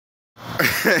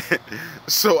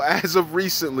So as of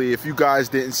recently, if you guys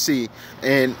didn't see,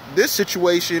 and this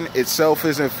situation itself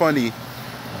isn't funny,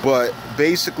 but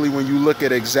basically when you look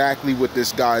at exactly what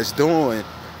this guy's doing,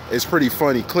 it's pretty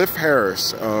funny. Cliff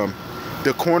Harris,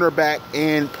 the cornerback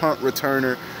and punt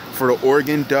returner for the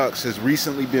Oregon Ducks, has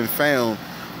recently been found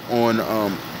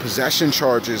on possession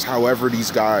charges. However,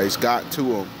 these guys got to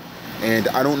him, and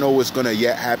I don't know what's going to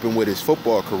yet happen with his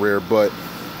football career, but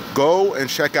go and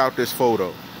check out this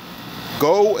photo.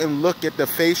 Go and look at the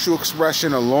facial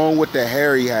expression along with the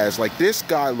hair he has. Like, this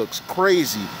guy looks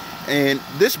crazy. And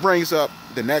this brings up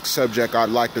the next subject I'd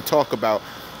like to talk about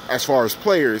as far as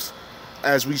players.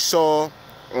 As we saw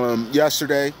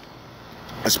yesterday,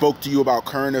 I spoke to you about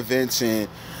current events,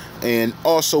 and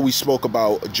also we spoke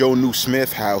about Joe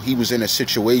Newsmith, how he was in a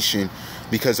situation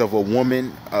because of a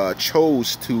woman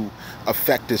chose to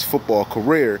affect his football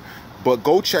career. But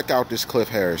go check out this Cliff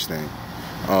Harris thing.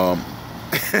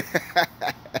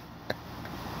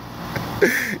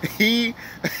 He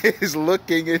is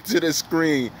looking into the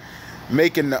screen,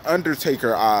 making the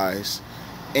Undertaker eyes,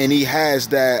 and he has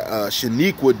that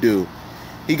Shaniqua do.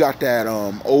 He got that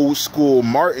old school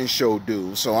Martin show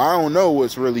do. So I don't know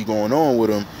what's really going on with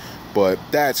him, but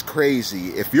that's crazy.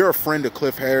 If you're a friend of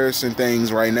Cliff Harris and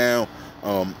things right now,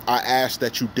 I ask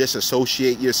that you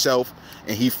disassociate yourself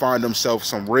and he find himself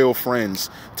some real friends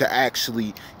to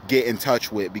actually get in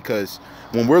touch with, because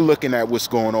when we're looking at what's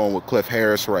going on with Cliff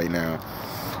Harris right now,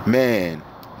 man,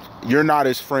 you're not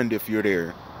his friend if you're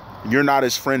there. You're not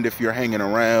his friend if you're hanging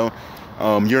around.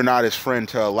 You're not his friend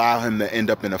to allow him to end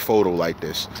up in a photo like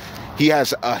this. He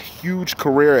has a huge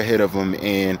career ahead of him,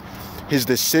 and his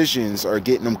decisions are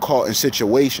getting him caught in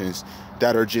situations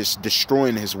that are just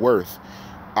destroying his worth.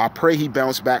 I pray he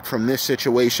bounced back from this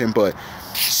situation, but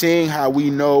seeing how we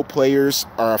know players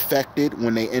are affected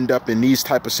when they end up in these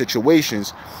type of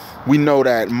situations, we know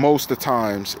that most of the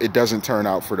times it doesn't turn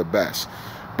out for the best.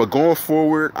 But going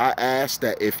forward, I ask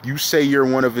that if you say you're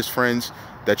one of his friends,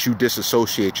 that you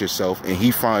disassociate yourself and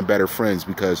he find better friends,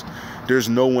 because there's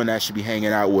no one that should be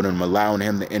hanging out with him, allowing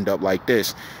him to end up like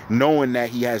this, knowing that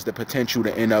he has the potential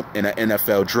to end up in an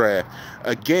NFL draft.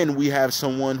 Again, we have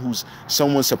someone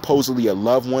supposedly a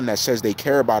loved one that says they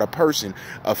care about a person,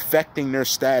 affecting their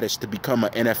status to become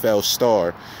an NFL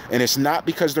star. And it's not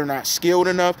because they're not skilled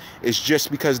enough, it's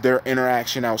just because their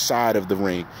interaction outside of the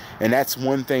ring. And that's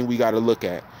one thing we got to look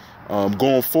at.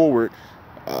 Going forward,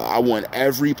 I want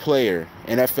every player,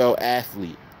 NFL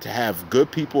athlete, to have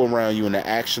good people around you and to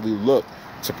actually look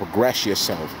to progress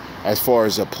yourself as far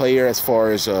as a player, as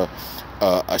far as a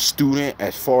student,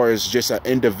 as far as just an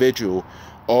individual,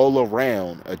 all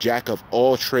around, a jack of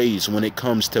all trades when it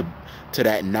comes to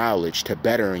that knowledge, to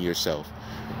bettering yourself.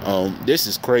 This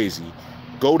is crazy.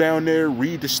 Go down there,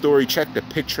 read the story, check the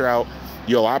picture out.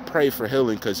 Yo, I pray for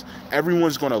healing, because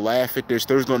everyone's going to laugh at this.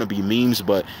 There's going to be memes,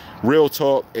 but real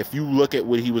talk, if you look at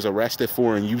what he was arrested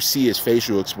for and you see his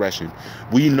facial expression,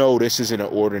 we know this isn't an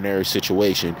ordinary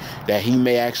situation, that he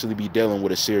may actually be dealing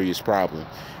with a serious problem,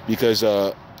 because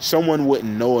someone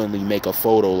wouldn't knowingly make a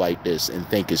photo like this and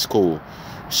think it's cool.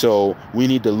 So we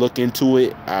need to look into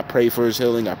it. I pray for his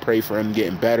healing. I pray for him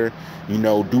getting better. You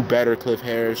know, do better, Cliff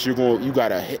Harris. You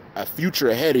got a future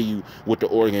ahead of you with the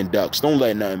Oregon Ducks. Don't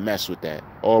let nothing mess with that.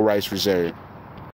 All rights reserved.